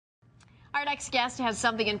Our next guest has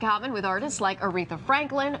something in common with artists like Aretha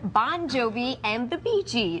Franklin, Bon Jovi, and the Bee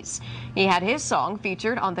Gees. He had his song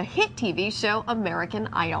featured on the hit TV show American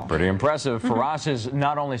Idol. Pretty impressive. Ferras is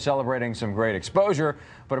not only celebrating some great exposure,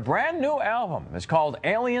 but a brand new album. It's called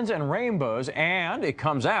Aliens and Rainbows, and it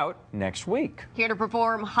comes out next week. Here to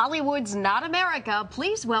perform Hollywood's Not America,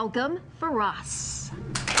 please welcome Ferras.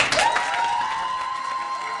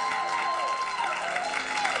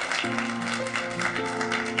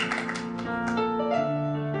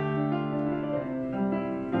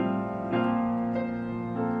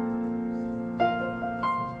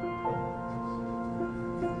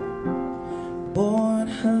 Born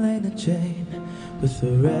Helena Jane with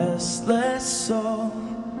a restless soul,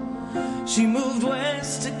 she moved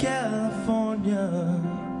west to California,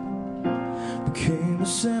 became a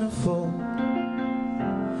centerfold.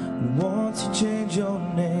 And once you change your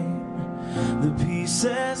name, the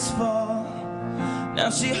pieces fall. Now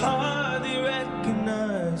she hardly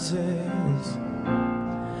recognizes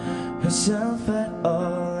herself at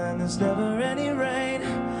all, and there's never any rain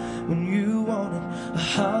when you wanted a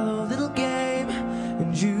hollow little game,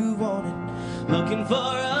 and you wanted looking for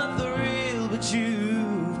a thrill, but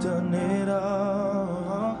you've done it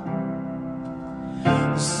all.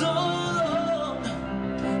 So long,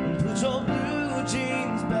 and put your blue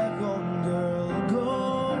jeans back on, girl,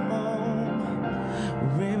 go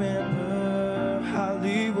home. Remember,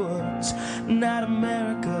 Hollywood's not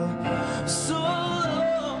America. So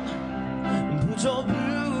long, and put your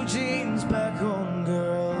blue jeans back on,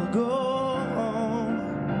 girl, go home.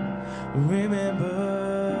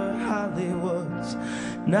 Remember, Hollywood's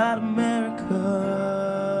not America.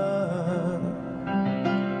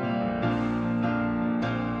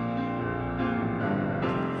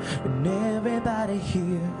 When everybody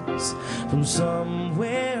hears from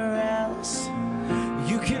somewhere else,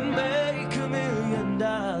 you can make $1 million.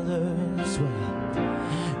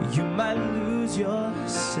 Well, you might lose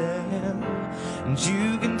yourself, and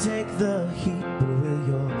you can take the heat, but will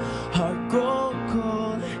your heart grow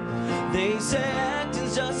cold? They say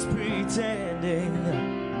acting's just pretending,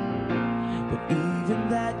 but even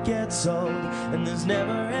that gets old, and there's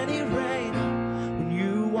never any rain when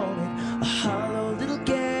you wanted a hollow little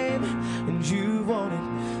game, and you wanted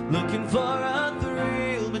looking for a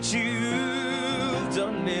thrill, but you've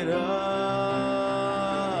done it all.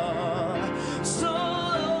 So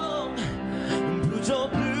long, and put your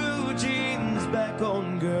blue jeans back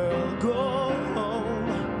on, girl, go home.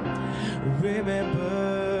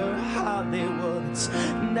 Remember, Hollywood's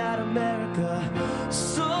not America.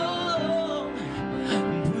 So long,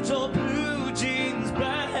 and put your blue jeans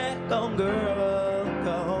back on, girl,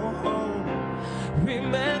 go home.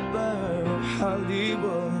 Remember,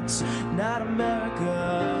 Hollywood's not America.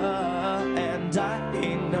 And I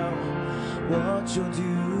know what you're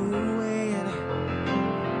doing.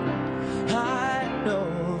 I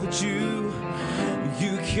know that you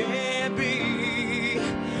can't be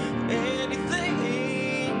anything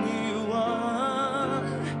you want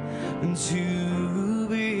to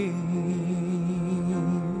be.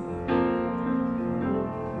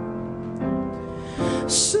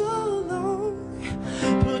 So long,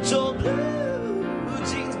 put your blue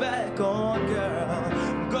jeans back on,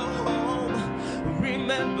 girl, go home.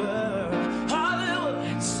 Remember,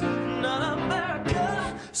 Hollywood's not America.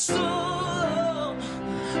 So long,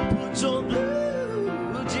 put your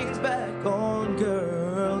blue jeans back on,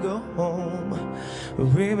 girl, go home.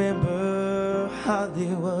 Remember,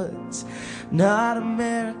 Hollywood's not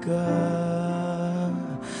America.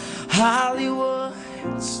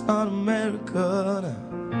 Hollywood's not America.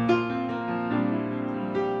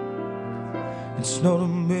 It's not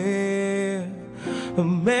America.